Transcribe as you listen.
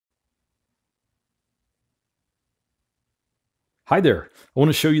Hi there. I want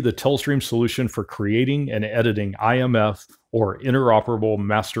to show you the Telestream solution for creating and editing IMF or interoperable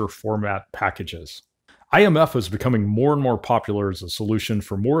master format packages. IMF is becoming more and more popular as a solution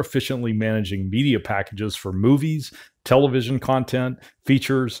for more efficiently managing media packages for movies, television content,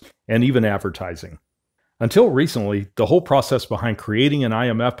 features, and even advertising. Until recently, the whole process behind creating an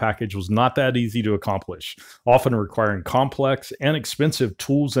IMF package was not that easy to accomplish, often requiring complex and expensive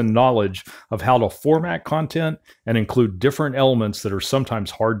tools and knowledge of how to format content and include different elements that are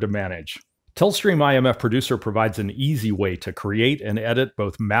sometimes hard to manage. Telestream IMF Producer provides an easy way to create and edit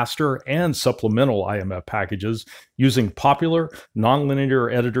both master and supplemental IMF packages using popular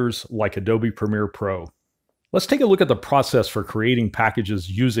nonlinear editors like Adobe Premiere Pro. Let's take a look at the process for creating packages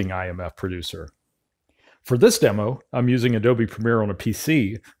using IMF Producer. For this demo, I'm using Adobe Premiere on a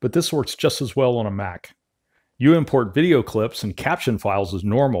PC, but this works just as well on a Mac. You import video clips and caption files as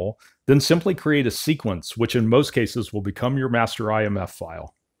normal, then simply create a sequence, which in most cases will become your master IMF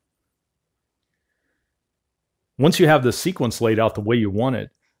file. Once you have the sequence laid out the way you want it,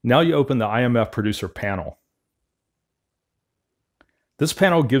 now you open the IMF Producer panel. This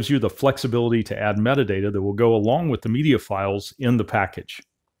panel gives you the flexibility to add metadata that will go along with the media files in the package.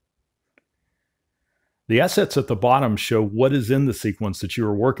 The assets at the bottom show what is in the sequence that you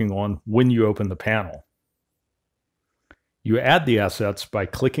are working on when you open the panel. You add the assets by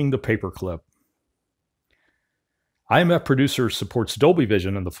clicking the paperclip. IMF Producer supports Dolby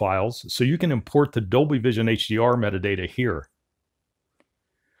Vision in the files, so you can import the Dolby Vision HDR metadata here.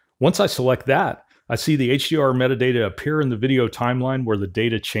 Once I select that, I see the HDR metadata appear in the video timeline where the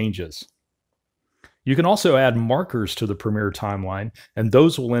data changes. You can also add markers to the Premiere timeline, and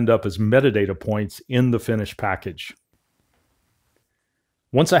those will end up as metadata points in the finished package.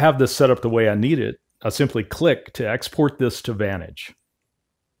 Once I have this set up the way I need it, I simply click to export this to Vantage.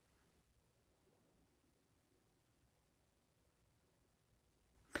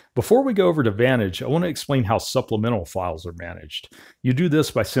 Before we go over to Vantage, I want to explain how supplemental files are managed. You do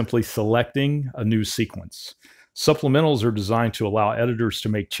this by simply selecting a new sequence. Supplementals are designed to allow editors to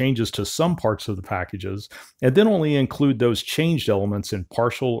make changes to some parts of the packages and then only include those changed elements in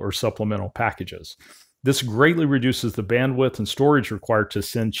partial or supplemental packages. This greatly reduces the bandwidth and storage required to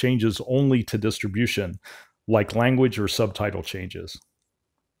send changes only to distribution, like language or subtitle changes.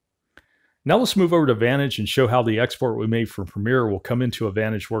 Now let's move over to Vantage and show how the export we made from Premiere will come into a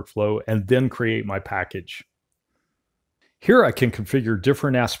Vantage workflow and then create my package. Here I can configure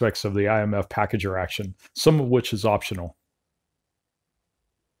different aspects of the IMF packager action, some of which is optional.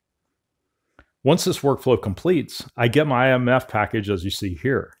 Once this workflow completes, I get my IMF package as you see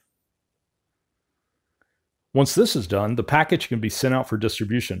here. Once this is done, the package can be sent out for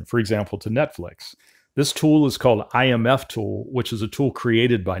distribution, for example, to Netflix. This tool is called IMF Tool, which is a tool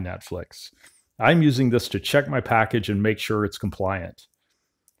created by Netflix. I'm using this to check my package and make sure it's compliant.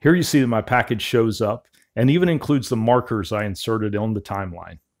 Here you see that my package shows up and even includes the markers I inserted on the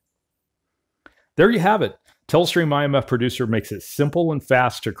timeline. There you have it. Telestream IMF Producer makes it simple and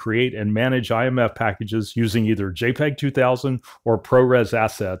fast to create and manage IMF packages using either JPEG 2000 or ProRes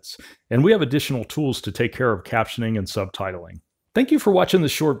assets, and we have additional tools to take care of captioning and subtitling. Thank you for watching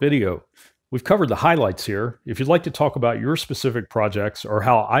this short video. We've covered the highlights here. If you'd like to talk about your specific projects or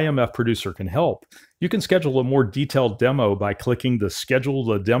how IMF Producer can help, you can schedule a more detailed demo by clicking the Schedule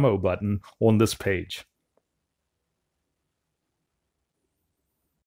the Demo button on this page.